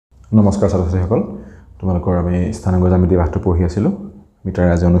নমস্কাৰ ছাত্ৰ-ছাত্ৰীসকল তোমালোকৰ আমি স্থানাংক জ্যামিতি ভাগটো পঢ়ি আছিলো মিটাৰ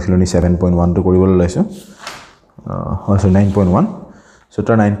আজি অনুশীলনী 7.1 টো কৰিবলৈ লৈছো সো 9.1 সো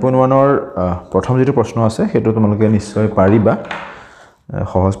তাৰ 9.1 ৰ প্ৰথম যেটো প্ৰশ্ন আছে হেতু তোমালোকে নিশ্চয় পাৰিবা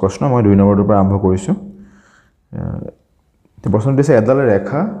সহজ প্ৰশ্ন মই 2 নম্বৰৰ পৰা আৰম্ভ কৰিছো তে প্ৰশ্ন দিছে এডাল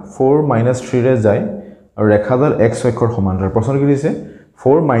ৰেখা 4 - 3 ৰে যায় আৰু ৰেখাডাল x অক্ষৰ সমান্তৰাল প্ৰশ্ন কি দিছে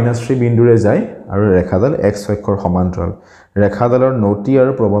 4 - 3 বিন্দুৰে যায় আৰু ৰেখাডাল x অক্ষৰ সমান্তৰাল ৰেখাডালৰ নতি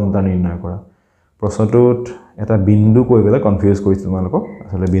আৰু প্ৰৱণতা নিৰ্ণয় কৰা প্ৰশ্নটোত এটা বিন্দু কৈ বেলা কনফিউজ কৰিছে তোমালোকক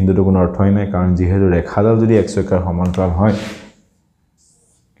আসলে বিন্দুটো কোনো অৰ্থই নাই কাৰণ যেহেতু ৰেখাডাল যদি x অক্ষৰ সমান্তৰাল হয়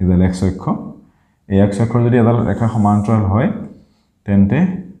এডাল x অক্ষ এই x অক্ষৰ যদি এডাল ৰেখা সমান্তৰাল হয় তেন্তে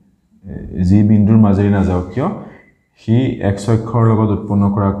যি বিন্দুৰ মাজেৰে না যাওক কিয় হি x অক্ষৰ লগত উৎপন্ন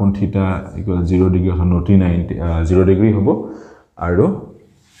কৰা কোণ থিটা = 0 ডিগ্ৰী অথবা নতি 0 ডিগ্ৰী হ'ব আৰু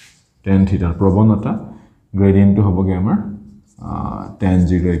tan থিটা প্ৰৱণতা গ্ৰেডিয়েন্টটো হ'বগে আমাৰ tan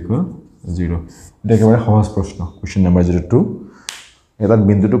 0 = 0 এটা একেবাৰে সহজ প্ৰশ্ন কোৱেশ্চন নম্বৰ 02 এটা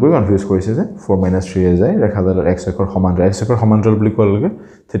বিন্দুটো কৈ কনফিউজ কৰিছে যে 4 - 3 এ যায় ৰেখাডালৰ x অক্ষৰ সমান্তৰাল বুলি কোৱাৰ লগে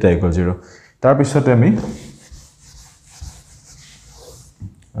থিটা = 0 তাৰ পিছতে আমি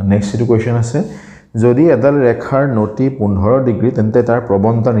নেক্সট এটো কোৱেশ্চন আছে যদি এডাল ৰেখাৰ নতি 15 ডিগ্ৰী তেন্তে তাৰ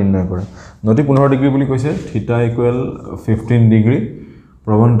প্ৰৱণতা নিৰ্ণয় কৰা নতি 15 ডিগ্ৰী বুলি কৈছে থিটা = 15 ডিগ্ৰী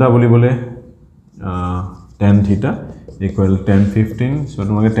প্ৰৱণতা বুলি বলে tan theta = tan 15 সো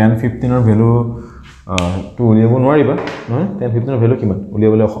তোমাকে tan 15 ৰ ভ্যালু তো উলিয়াব নোৱাৰিবা নহয় tan 15 ৰ ভ্যালু কিমান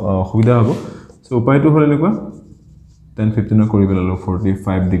উলিয়াবলৈ সুবিধা হ'ব সো উপায়টো হল এনেকুৱা tan 15 কৰি পেলালো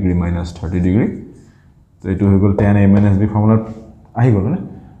 45 ডিগ্ৰী - 30 ডিগ্ৰী তো এটো হৈ গল tan a - b ফৰ্মুলা আহি গল না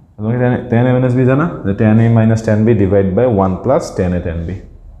তোমাকে tan a - b জানা যে tan a - tan b / 1 + tan a tan b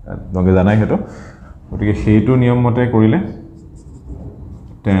তোমাকে জানাই হেটো গতিকে হেইটো নিয়ম মতে কৰিলে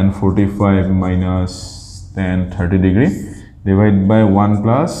tan 45 - tan 30 degree / 1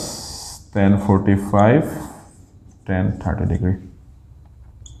 plus tan 45 tan 30 degree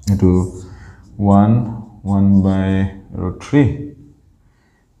into 1/√3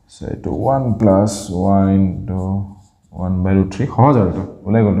 so to 1 plus 1 into 1/√3 সহজ আৰু তো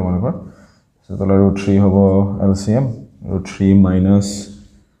ওলাই গল তোমালোকৰ so তলৰ √3 হ'ব LCM √3 minus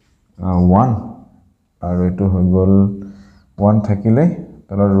 1 আৰু এটো হৈ গল 1 থাকিলে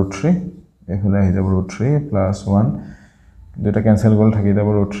তলৰ √3 এফালে আহি যাব √3 plus 1 দুটা ক্যান্সেল গল থাকি যাব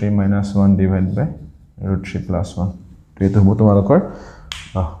 √3 minus 1 divided by √3 plus 1 তো এটো হ'ব তোমালোকৰ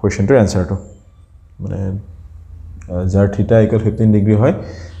কোৱেশ্চনটোৰ আনসাৰটো মানে যাৰ থিটা = 15 ডিগ্ৰী হয়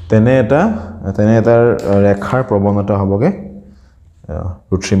তেনে এটা ৰেখাৰ প্ৰৱণতা হ'বগে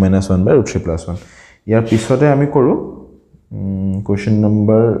 √3 minus 1 by √3 plus 1 ইয়াৰ পিছতে আমি কৰো কোৱেশ্চন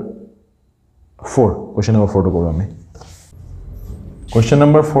নম্বৰ 4 কোৱেশ্চন নম্বৰ 4 টো কৰো আমি Question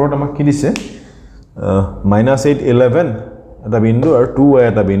number 4 আমাক কি দিছে -8 11 এটা বিন্দু আৰু 2y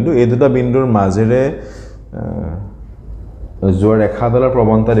এটা বিন্দু এই দুটা বিন্দুৰ মাজেৰে জোৰ ৰেখাডালৰ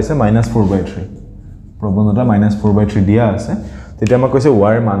প্ৰৱণতা দিছে -4/3 প্ৰৱণতা -4/3 দিয়া আছে তেতিয়া আমাক কৈছে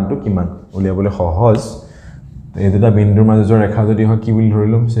y ৰ মানটো কিমান উলিয়াবলৈ সহজ এই দুটা বিন্দুৰ মাজে জোৰ ৰেখা যদি হয় কি বুলি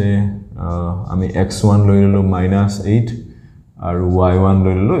ধৰিলম যে আমি x1 লৈ ললো -8 আৰু y1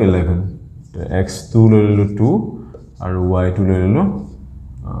 লৈ ললো 11 x2 লৈ ললো 2 আৰু y2 লৈ ললো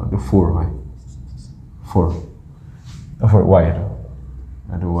 4 হয় 4 y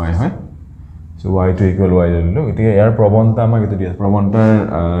আৰু y হয় সো y2 = y লৈ ললো এতিয়া ইয়াৰ প্ৰৱণতা আমাক এটো দিয়া প্ৰৱণতাৰ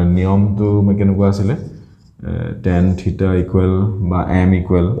নিয়মটো কেনেকুৱা আছিল tan theta = বা m =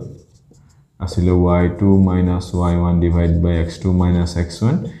 আছিল y2 minus y1 divided by x2 minus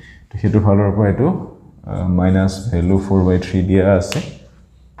x1 তো হেতু ফালৰ পৰা এটো মাইনাস ভ্যালু 4/3 দিয়া আছে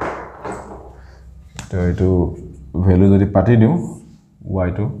তো এটো ভ্যালু যদি পাতি দিও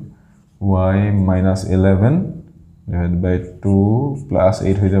y2 y minus 11 divided by 2 plus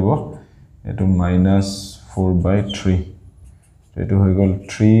 8 হৈ যাব এটো -4/3 এটো হৈ গল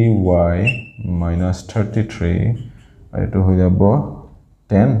 3y minus 33 আৰু এটো হৈ যাব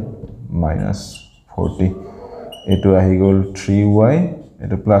 10 minus 40 এটো আহি গল 3y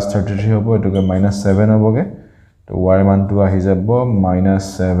এটো plus 33 হ'ব এটো -7 হ'বগে তো y মানটো আহি যাব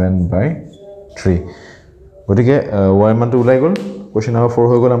 -7/3 গতিকে y মানটো ওলাই গল কোৱেশ্চন নম্বৰ 4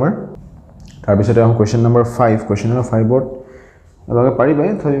 হৈ গল আমাৰ তাৰ পিছতে আমি কোৱেশ্চন নম্বৰ 5 কোৱেশ্চন নম্বৰ 5 ত লগে পাৰিবা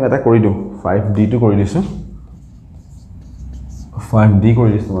থৈ এটা কৰি দিও 5d টো কৰি দিছো 5d কৰি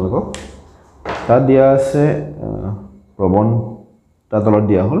দিছো তোমালোকক তাত দিয়া আছে প্ৰৱণতা তলত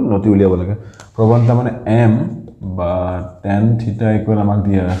দিয়া হল নতি উলিয়াব লাগে প্ৰৱণতা মানে m বা tan theta = আমাক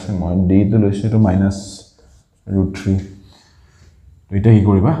দিয়া আছে মই d টো লৈছো তো -√3 তো এটা কি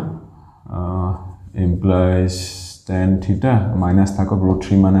কৰিবা implies tan theta minus থাকক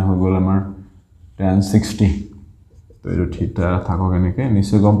 √3 মানে হৈ গল আমাৰ tan 60 তো এটো থিটা থাকক এনেকে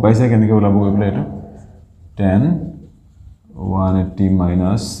নিশ্চয় গম পাইছে কেনেকে ওলাব গৈ পেলাই এটো tan 180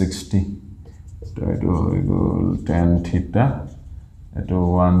 minus 60 তো এটো হৈ গল tan theta এটো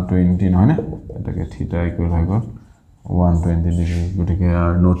 120 নহয় না এটাকে theta ইকুয়াল হৈ গল 120 ডিগ্রি গটিকে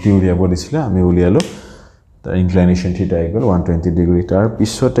আর নটি উলিয়াব দিছিলে আমি উলিয়ালো তার ইনক্লিনেশন থিটা ইকুয়াল 120 ডিগ্রি তার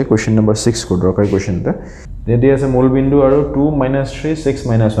পিছতে কোশ্চেন নাম্বার 6 কো দরকারি কোশ্চেনটা দেদি আছে মূল বিন্দু আৰু 2 - 3 6 -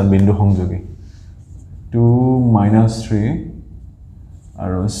 1 বিন্দু সংযোগী 2 - 3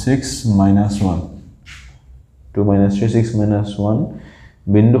 আৰু 6 - 1 2 - 3 6 - 1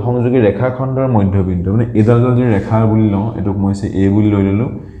 বিন্দু সংযোগী ৰেখাখণ্ডৰ মধ্যবিন্দু মানে এডাল যদি ৰেখা বুলি লওঁ এটোক মই সে a বুলি লৈ ললো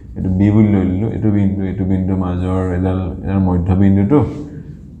এটো b বুলি লৈ ললো এটো বিন্দু মাজৰ এডাল এৰ মধ্যবিন্দুটো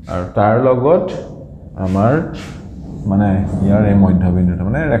আৰু তাৰ লগত আমাৰ মানে ইয়াৰ এই মধ্যবিন্দুটো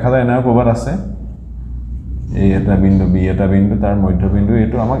মানে ৰেখাটা এনাৰ প্ৰবাদ আছে এই এটা বিন্দু b এটা বিন্দু তাৰ মধ্যবিন্দু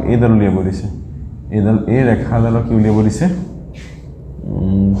এটো আমাক এডাল উলিয়াব দিছে এডাল এই ৰেখাডাল কি উলিয়াব দিছে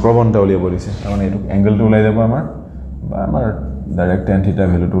প্ৰবণতা উলিয়াব দিছে মানে এটো এংগলটো উলাই যাব আমাৰ বা আমাৰ ডাইৰেক্ট tan থিটা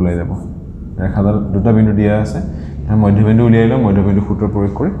ভ্যালুটো উলাই যাব ৰেখাডাল দুটা বিন্দু দিয়া আছে তাৰ মধ্যবিন্দু উলিয়াইলো মধ্যবিন্দু সূত্ৰ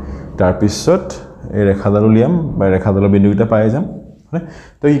প্ৰয়োগ কৰি তাৰ পিছত এই ৰেখাডাল উলিয়াম বা ৰেখাডালৰ বিন্দুটা পাই যাম মানে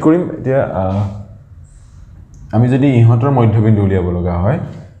তো কি কৰিম এতিয়া আমি যদি ইহতৰ মধ্যবিন্দু উলিয়াব লগা হয়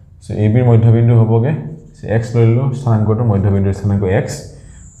সো ab ৰ মধ্যবিন্দু হবগে x লৈ ললো স্থানাংকটো মধ্যবিন্দুৰ স্থানাংক x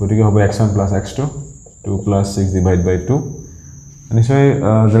গতিকে হ'ব x1 + x2 2 + 6 / 2 নিশ্চয়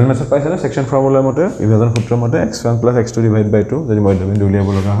জেনেৰেল মেথড পাইছে না সেকশন ফৰ্মুলা মতে বিভাজন সূত্ৰ মতে x1 + x2 / 2 যদি মধ্যবিন্দু উলিয়াব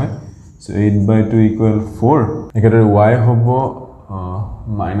লগা হয় সো 8/2 = 4 একেদৰে y হ'ব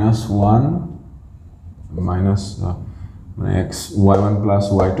 -1 minus মানে x y1 +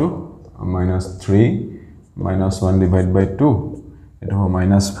 y2 -3 -1 / 2 এটা হ'ব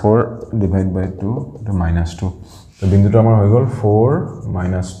 -4 / 2 এটা -2 তো বিন্দুটো আমাৰ হৈ গল 4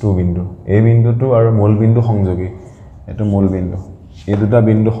 - 2 বিন্দু এই বিন্দুটো আৰু মূল বিন্দু সংযোগী এটা মূল বিন্দু এই দুটা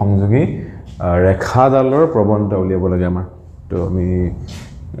বিন্দু সংযোগী ৰেখাডালৰ প্ৰবণতা উলিয়াব লাগে আমাৰ তো আমি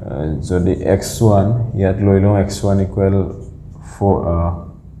যদি x1 ইয়াত লৈ লওঁ x1 =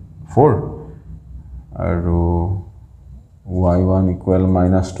 4 আৰু y1 =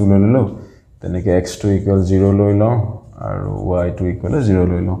 -2 লৈ ললো তেনেকে x2 = 0 লৈ লওঁ আৰু y2 =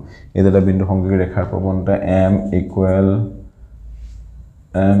 0 লৈ লওঁ এই দুটা বিন্দু সংযোগী ৰেখাৰ প্ৰবণতা m =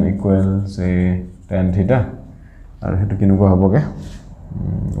 say tan theta আৰু হেতু কিনুৱা হ'বগে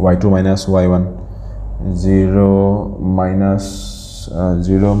y2 - y1 0 -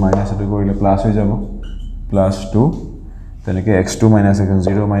 0 - এটো কৰিলে প্লাস হৈ যাব +2 তেনেকে x2 - x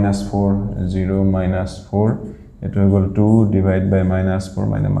 0 - 4 0 - 4 এটো হৈ গল 2 / -4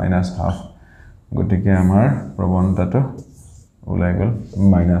 -½ গতিকে আমাৰ প্ৰবণতাটো ওলাই গল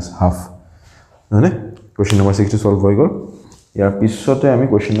 -½ মানে কোশ্চেন নম্বৰ 6 টো সলভ হৈ গল ইয়াৰ পিছতে আমি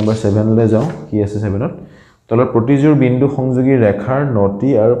কোশ্চেন নম্বৰ 7 লৈ যাওঁ কি আছে 7ত তলৰ প্ৰতিজোৰ বিন্দু সংযোগী ৰেখাৰ নতি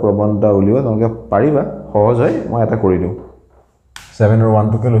আৰু প্ৰবণতা উলিওৱা তোমালোকে পাৰিবা সহজ হয় মই এটা কৰি দিও 7 আৰু 1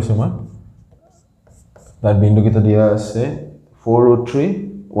 টোকে লৈছো মই তাৰ বিন্দু কিটা দিয়া আছে 4√3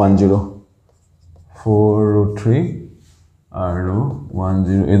 10 4√3 আৰু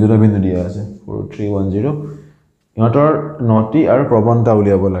 10 এই দুটা বিন্দু দিয়া আছে 4√3 10 ইহঁতৰ নতি আৰু প্ৰবণতা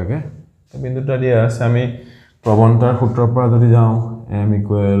উলিয়াব লাগে তো বিন্দুটা দিয়া আছে আমি প্ৰবণতাৰ সূত্ৰৰ পৰা যদি যাওঁ m =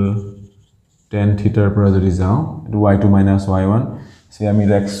 tan থিটাৰ পৰা যদি যাওঁ এটো y2 - y1 সে আমি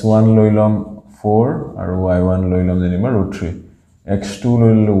x1 লৈ লম 4 আৰু y1 লৈ লম যেনিবা √3 x2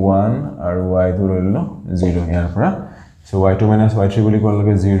 লৈ ললো 1 আৰু y2 লৈ ললো 0 ইয়াৰ পৰা সো y2 - y3 বুলি কোৱা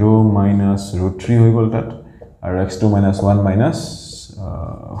লগে 0 - √3 হৈ গল তাত আৰু x2 - 1 -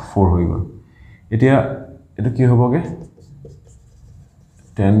 4 হৈ গল এতিয়া এটো কি হ'বগে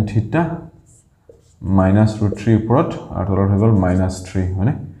tan theta -√3 ওপৰত আৰু তলত হৈ গল -3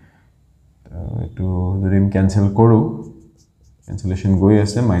 মানে এটো যদি আমি ক্যান্সেল কৰো ক্যান্সেলেশন গৈ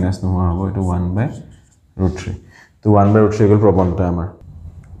আছে মাইনাস নোহোৱা হ'ব এটো 1/√3 তো 1/√3 গল প্ৰবণতা আমাৰ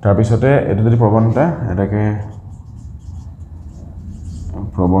তাৰ পিছতে এটো যদি প্ৰবণতা এটাকে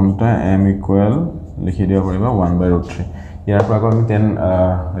প্ৰবণতা m = লিখি দিয়া পাৰিবা 1/√3 ইয়াৰ পৰা আমি 10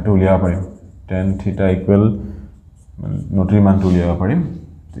 এটো উলিয়াব পাৰিম tan theta = নতিৰ মানটো উলিয়াব পাৰিম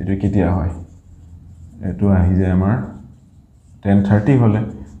এটো কেতিয়া হয় এটো আহি যায় আমাৰ tan 30 হলে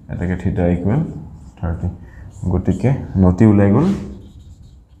এটাকে theta = 30 গতিকে নতি উলাই গল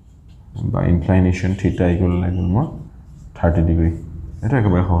বা ইনক্লিনেশন theta = উলাই গল মোৰ 30 ডিগ্ৰী এটা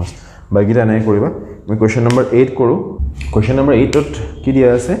একেবাৰে সহজ বাকিটা নাই কৰিবা মই কোশ্চেন নম্বৰ 8 কৰো কোশ্চেন নম্বৰ 8 ত কি দিয়া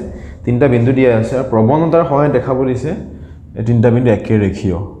আছে তিনটা বিন্দু দিয়া আছে আৰু প্ৰবণতাৰ সহায় দেখাব দিছে এই তিনটা বিন্দু একে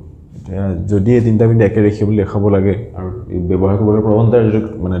ৰেখীয় এতিয়া যদি এই তিনটা বিন্দু একে ৰেখীয় বুলি দেখাব লাগে আৰু ব্যৱহাৰ কৰিব প্ৰবণতাৰ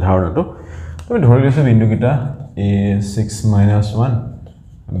মানে ধাৰণাটো তুমি ধৰি লৈছো বিন্দু কিটা a6 - 1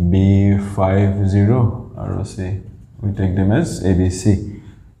 b 5 0 আৰু c we take them as ABC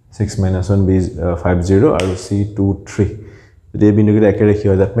 6 minus 1 B 50 আৰু C 2 3 যদি এই বিন্দুকেইটা একে ৰেখীয়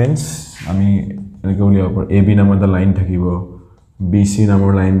হয় that means আমি এনেকৈ উলিয়াব পাৰোঁ AB নামৰ এটা লাইন থাকিব BC নামৰ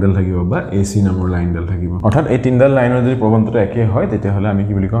লাইনডাল থাকিব বা AC নামৰ লাইনডাল থাকিব অৰ্থাৎ এই তিনডাল লাইনৰ যদি প্ৰবন্ধটো একে হয় তেতিয়াহ'লে আমি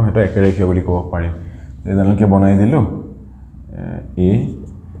কি বুলি কম এটা একে ৰেখীয় বুলি ক'ব পাৰিম এডালকে বনাই দিলো A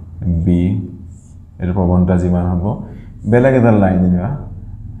B এর প্রবণতা যিমান হ'ব বেলেগ এটা লাইন দিবা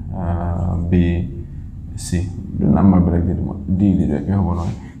B C নাম্বার বেলেগ দি দিম D দি একে হ'ব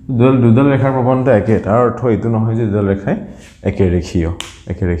নহয় দুডাল ৰেখাৰ প্ৰবণতা একে তাৰ অৰ্থ এইটো নহয় যে দুডাল ৰেখাই একে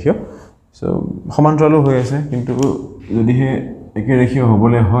ৰেখীয় সো সমান্তৰাল হৈ আছে কিন্তু যদি হে একে ৰেখীয়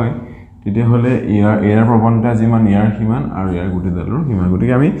হ'বলে হয় তেতিয়াহ'লে ইয়াৰ প্ৰবণতা যিমান ইয়াৰ সিমান আৰু ইয়াৰ গুটিডালৰ সিমান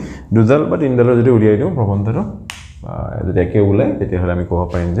গতিকে আমি দুডাল বা তিনডালৰ যদি উলিয়াই দিওঁ প্ৰবণতাটো যদি একে ওলাই তেতিয়াহ'লে আমি ক'ব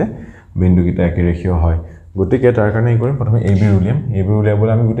পাৰিম যে বিন্দুকেইটা একে ৰেখীয় হয় গতিকে তাৰ কাৰণে কি কৰিম প্ৰথমে AB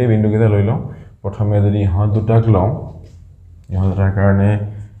উলিয়াবলৈ আমি গোটেই বিন্দুকেইটা লৈ লওঁ প্ৰথমে যদি ইহঁত দুটাক লওঁ ইহঁতৰ কাৰণে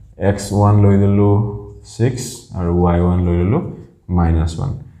x1 লৈ ললো 6 আৰু y1 লৈ ললো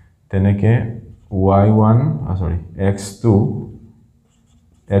 -1 তেনেকে y1 সৰি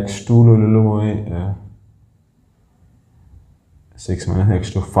x2 লৈ ললো মই 6 -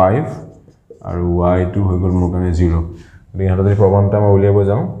 x2 5 আৰু y2 হৈ গ'ল মোৰ কাৰণে 0 গতিকে ইহঁতৰ যদি প্ৰবণতা মই উলিয়াব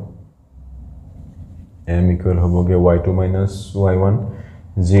যাওঁ m equal হবগে y2 minus y1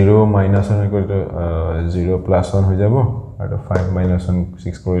 0 minus 1 equal to 0 plus 1 হৈ যাব আৰু 5 minus 1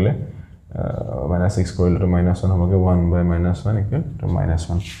 6 কৰিলে minus 6 কৰিলে তো minus 1 হবগে 1 by minus 1 equal to minus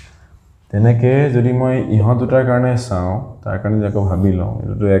 1 তেনেকে যদি মই ইহঁত দুটাৰ কাৰণে চাওঁ তাৰ কাৰণে যাক ভাবি লওঁ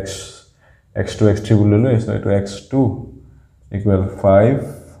এটো x2 x3 বুলি ললো এটো x2 equal 5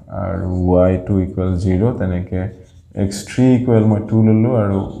 আৰু y2 equal 0 তেনেকে x3 equal মই 2 ললো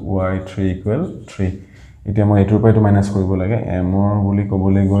আৰু y3 equal 3 এতিয়া মই এটোৰ পৰা মাইনাস কৰিব লাগে m ৰ বুলি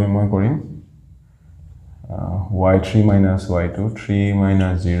ক'বলৈ গৈ মই কৰিম y3 minus y2 3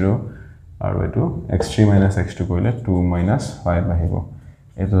 minus 0 আৰু এটো x3 minus x2 কৰিলে 2 minus 5 আহিব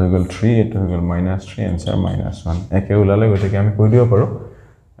এটো হৈ গ'ল 3 এটো হৈ গ'ল -3 आंसर -1 একে ওলালে গতিকে আমি কৈ দিব পাৰো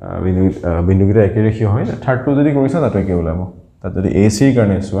বিন্দুকেইটা একে ৰেখীয় হয় থাৰ্ডটো যদি কৰিছা তাতো একে ওলাব তাত যদি AC ৰ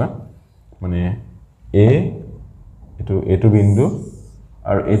কাৰণে চোৱা মানে A এটো বিন্দু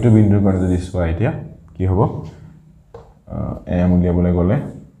আৰু এটো বিন্দুৰ কাৰণে যদি চোৱা এতিয়া কি হ'ব m উলিয়াবলৈ গলে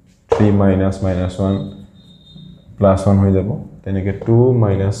 3 minus -1 plus 1 হৈ যাব তেনেকে 2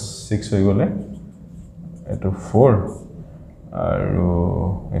 minus 6 হৈ গলে এটো 4 আৰু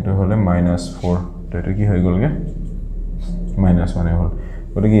এটো হলে -4 তো এটো কি হৈ গলগে -1 হ'ল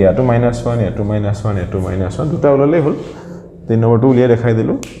গতিকে ইয়াটো -1 এটো -1 এটো -1 দুটা ওলালে হ'ল 3 নম্বৰটো উলিয়াই দেখাই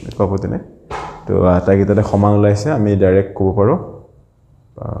দিলো কপতেনে তো আটাইকেইটাতে সমান ওলাইছে আমি ডাইৰেক্ট ক'ব পাৰো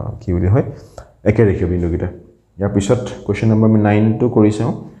কি বুলি হয় একে ৰেখীয় বিন্দুকেইটা ইয়াৰ পিছত কোৱেশ্চন নম্বৰ 9 টো কৰিছো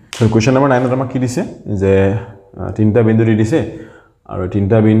তো কোৱেশ্চন নম্বৰ 9 ত আমাক কি দিছে যে তিনটা বিন্দু দি দিছে আৰু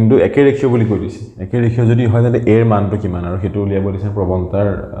তিনটা বিন্দু একে ৰেখীয় বুলি কৈ দিছে একে ৰেখীয় যদি হয় তেন্তে a ৰ মানটো কিমান আৰু হেতু উলিয়াব দিছে প্ৰবণতাৰ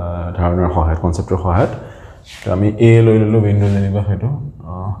ধাৰণাৰ সহায়ত কনসেপ্টৰ সহায়ত তো আমি a লৈ ললো বিন্দু যেনিবা হেতু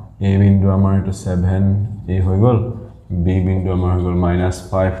a বিন্দু আমাৰ এটো 7 a হৈ গ'ল b বিন্দু আমাৰ হৈ গ'ল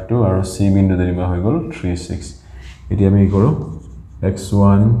 -5 2 আৰু c বিন্দু যেনিবা হৈ গ'ল 3 6 এতিয়া আমি কি কৰো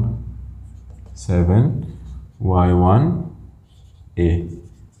x1 7 y1 a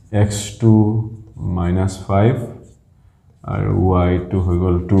x2 -5 আৰু y2 হৈ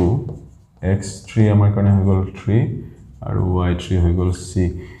গ'ল 2 x3 আমাৰ কাৰণে হৈ গ'ল 3 আৰু y3 হৈ গ'ল c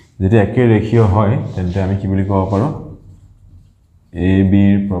যদি একে ৰেখীয় হয় তেন্তে আমি কি বুলি ক'ব পাৰো ab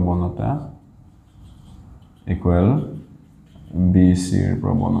ৰ প্ৰবণতা ইকুৱেল bc ৰ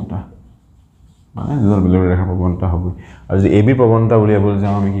প্ৰবণতা মানে দুডাল বেলেগ ৰেখাৰ প্ৰবণতা হ'ব আৰু যদি ab প্ৰবণতা উলিয়াবলৈ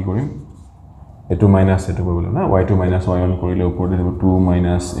যাওঁ আমি কি কৰিম এটো মাইনাস এটো কৰিব না y2 minus y1 কৰিলে ওপৰতে হ'ব 2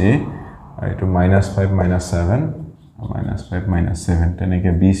 minus a আৰু এটো -5 -7 -5 -7 তেনেকে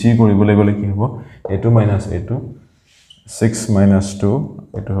bc কৰিবলৈ গলে কি হ'ব এটো minus a2 6 minus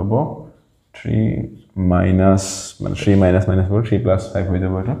 2 এটো হ'ব 3 minus 4 3 plus 5 হৈ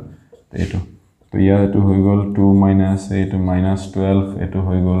যাব এটো তো ইয়াৰ এটো হৈ গ'ল 2 minus a এটো -12 এটো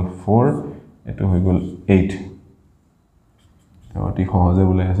হৈ গ'ল 4 এটো হৈ গ'ল 8 তো অতি সহজে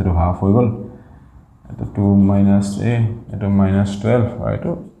বলে আছে তো হাফ হৈ গ'ল এটো 2 minus a এটো -12 আৰু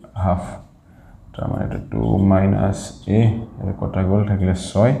এটো হাফ তো আমাৰ এটো 2 minus a এটো কটা গ'ল থাকিলে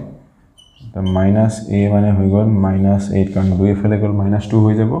 6 তো minus a মানে হৈ গ'ল -8 কাৰণ দুই ফেলে গ'ল -2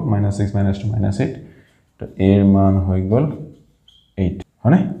 হৈ যাব -6 -2 -8 তো a এর মান হৈ গ'ল 8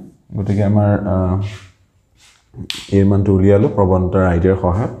 হয়নে গতিকে আমাৰ এৰ মানটো উলিয়ালো প্ৰবণতাৰ আইডিয়াৰ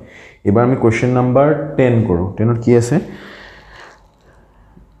সহায়ত এবাৰ আমি কোৱেশ্চন নম্বৰ 10 কৰো 10ত কি আছে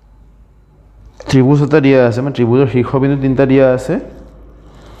ত্ৰিভুজ এটা দিয়া আছে মানে ত্ৰিভুজৰ শীৰ্ষবিন্দু তিনটা দিয়া আছে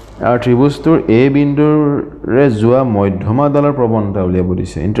আৰু ত্ৰিভুজটোৰ এ বিন্দুৰে যোৱা মধ্যমাডালৰ প্ৰৱণতা উলিয়াব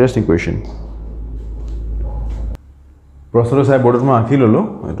দিছে ইন্টাৰেষ্টিং কোৱেশ্চন প্ৰশ্নটো চাই বৰ্ডত মই আঁকি ললো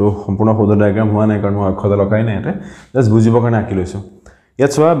এটো সম্পূৰ্ণ সৌধ ডায়াগ্ৰাম হোৱা নাই কাৰণ মই অক্ষৰ লগাই নাই এতে জাস্ট বুজিবৰ কাৰণে আঁকি লৈছো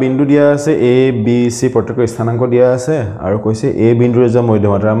ইয়াত চোৱা বিন্দু দিয়া আছে এ বি সি প্ৰত্যেকৰ স্থানাংক দিয়া আছে আৰু কৈছে এ বিন্দুৰে যোৱা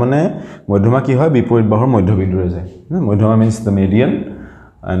মধ্যমা তাৰ মানে মধ্যমা কি হয় বিপৰীত বাহুৰ মধ্যবিন্দুৰে যায় মধ্যমা means the median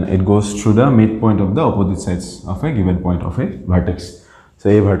and it goes through the midpoint of the opposite sides of a given point of a vertex so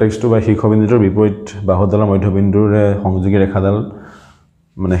এই vertex টো বা শীৰ্ষবিন্দুৰ বিপৰীত বাহুডালৰ মধ্যবিন্দুৰে সংযোগী ৰেখাডাল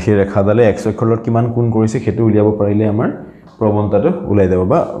মানে সেই ৰেখাডালে x অক্ষৰত কিমান কোণ কৰিছে হেতু উলিয়াব পাৰিলে আমাৰ প্ৰৱণতাটো উলাই যাব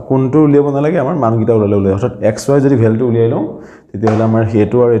বা কোণটো উলিয়াব নালাগে আমাৰ মানকিটা উলালে অৰ্থাৎ x y যদি ভ্যালুটো উলিয়াই লওঁ তেতিয়া হলে আমাৰ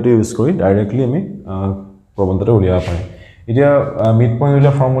হেতু আৰু এটো ইউজ কৰি ডাইৰেক্টলি আমি প্ৰৱণতাটো উলিয়াব পাৰি এতিয়া মিড পইণ্ট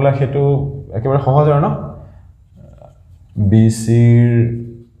উলিয়া ফৰ্মুলা হেতু একেবাৰে সহজ আৰু ন BC ৰ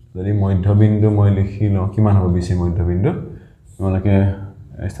যদি মধ্যবিন্দু মই লিখি লওঁ কিমান হ'ব BC মধ্যবিন্দু তোমালোকে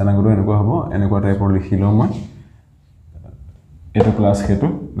স্থানাংকটো এনেকুৱা হ'ব এনেকুৱা টাইপৰ লিখি লওঁ মই এটো প্লাস হেতু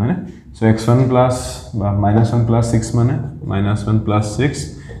মানে সো x1 প্লাস বা -1 প্লাস 6 মানে -1 প্লাস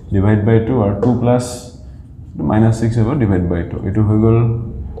 6 ডিভাইড বাই 2 আৰু 2 প্লাস -6 হ'ব ডিভাইড বাই 2 এটো হৈ গল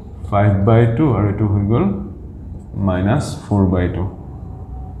 5 বাই 2 আৰু এটো হৈ গল -4 বাই 2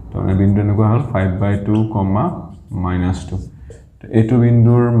 তো মানে বিন্দু এনেকুৱা হল 5 বাই 2, -2 তো এটো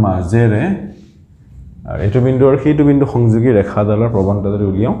বিন্দুৰ মাজেৰে আৰু এটো বিন্দু আৰু সেইটো বিন্দু সংযোগী ৰেখাডালৰ প্ৰৱণতা যদি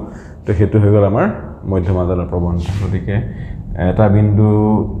উলিয়াও তো হেতু হৈ গল আমাৰ মধ্যমাডালৰ প্ৰৱণতা গতিকে এটা বিন্দু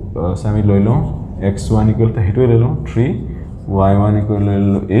আমি লৈ লওঁ x1 = হেতু লৈ লওঁ 3 y1 = লৈ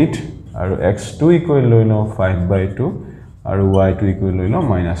লওঁ 8 আৰু x2 = লৈ লওঁ 5 বাই 2 আৰু y2 = লৈ লওঁ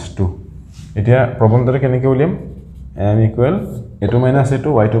 -2 এতিয়া প্ৰৱণতাটো কেনেকৈ উলিয়াম m = এটো মাইনাস এটো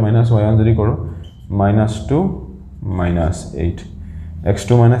y2 মাইনাস y1 যদি কৰো -2 -8 x2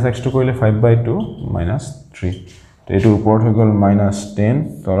 minus x2 কৰিলে 5 by 2 minus 3 তো এটো ওপৰত হৈ গল -10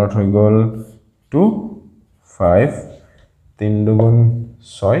 তলত হৈ গল 2 5 3 দুগুণ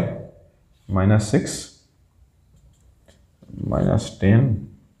 6 -6 -10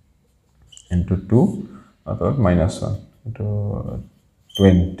 into 2 অতত -1 এটো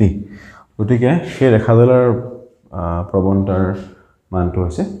 20 গতিকে সেই ৰেখাডালৰ প্ৰৱণতাৰ মানটো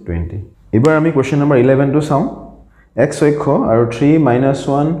হৈছে 20 এবাৰ আমি কোৱেশ্চন নম্বৰ 11 টো চাওঁ x অক্ষ আৰু 3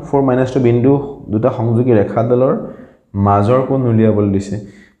 -1 4 -2 বিন্দু দুটা সংযোগী ৰেখাডালৰ মাজৰ কোণ উলিয়াবলৈ দিছে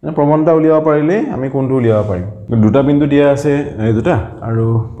মানে প্ৰৱণতা উলিয়াব পাৰিলে আমি কোণটো উলিয়াব পাৰিম দুটা বিন্দু দিয়া আছে এই দুটা আৰু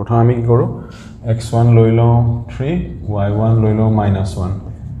প্ৰথম আমি কি কৰো x1 লৈ লওঁ 3 y1 লৈ লওঁ -1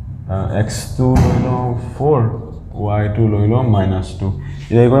 x2 লৈ লওঁ 4 y2 লৈ লওঁ -2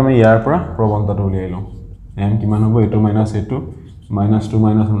 এতিয়া এবাৰ আমি ইয়াৰ পৰা প্ৰৱণতাটো উলিয়াই লওঁ m কিমান হ'ব এটো মাইনাস এটো -2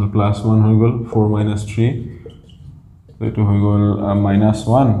 -1 হৈ গল 4 -3 এটো হৈ গল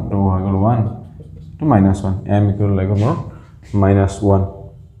 -1 তো হৈ গল 1 তো -1 m = লাগো মোৰ -1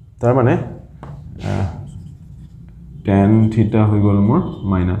 তাৰ মানে tan θ হৈ গল মোৰ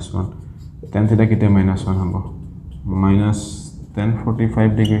 -1 tan θ কিতে -1 হ'ব -tan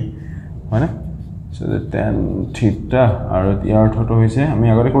 45 ডিগ্ৰী মানে সো tan θ আৰু ইয়াৰ অৰ্থটো হৈছে আমি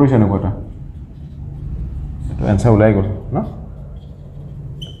আগতে কৰিছো এনেকুৱা এটো आंसर ওলাই গল ন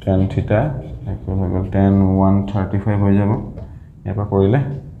tan θ equal tan 135 হৈ যাব এপা কৰিলে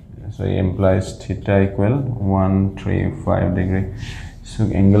so it implies θ equal 135 degree so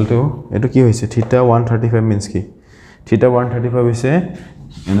angle to এটো কি হৈছে θ 135 means কি θ 135 হৈছে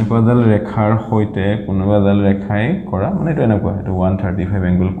এনেকুৱাডাল ৰেখাৰ হৈতে কোনোবাডাল ৰেখাই কৰা মানে এটো এনেকুৱা এটো 135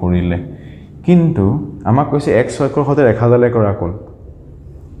 angle কৰিলে কিন্তু আমাক কৈছে x অক্ষৰ হৈতে ৰেখাডালে কৰা কোণ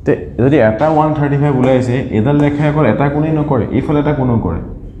তে যদি এটা 135 ওলাইছে এডাল ৰেখাই অকল এটা কোণই নকৰে ইফালে এটা কোণও কৰে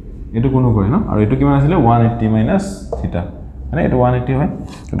এটো কোণও কৰে ন আৰু এটো কিমান আছিল 180 minus θ মানে এটো 180 হয়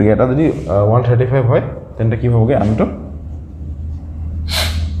গতিকে এটা যদি 135 হয় তেন্তে কি হ'বগে আমটো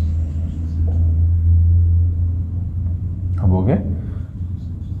হ'বগে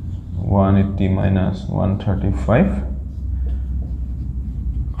 180 minus 135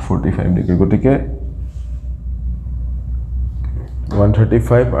 45 ডিগ্ৰী গতিকে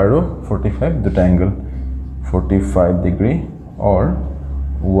 135 আৰু 45 দুটা এংগল 45 ডিগ্ৰী or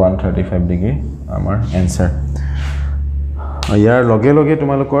 135 ডিগ্ৰী আমাৰ आंसर ইয়াৰ লগে লগে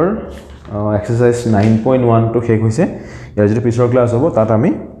তোমালোকৰ এক্সাৰসাইজ 9.1 টো শেষ হৈছে ইয়াৰ যেটো পিছৰ ক্লাস হ'ব তাত আমি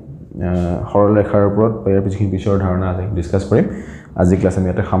সৰল ৰেখাৰ ওপৰত ইয়াৰ পিছৰ ধাৰণা আছে ডিসকাস কৰিম আজি ক্লাস আমি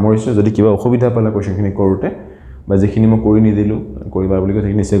এটা সামৰিছো যদি কিবা অসুবিধা পালে কোৱেশ্চনখিনি কৰোতে বা যেখিনি মই কৰি নিদিলো কৰিবা বুলি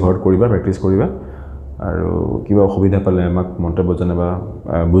কৈ নিশ্চয় ঘৰত কৰিবা প্ৰেক্টিস কৰিবা আৰু কিবা অসুবিধা পালে আমাক মন্তব্য জনাবা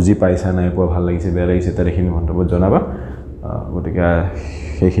বুজি পাইছা নাই পোৱা ভাল লাগিছে বেয়া লাগিছে তাৰিখিনি মন্তব্য জনাবা গতিকে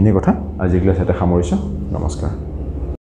সেইখিনি কথা আজি ক্লাস এটা সামৰিছো নমস্কাৰ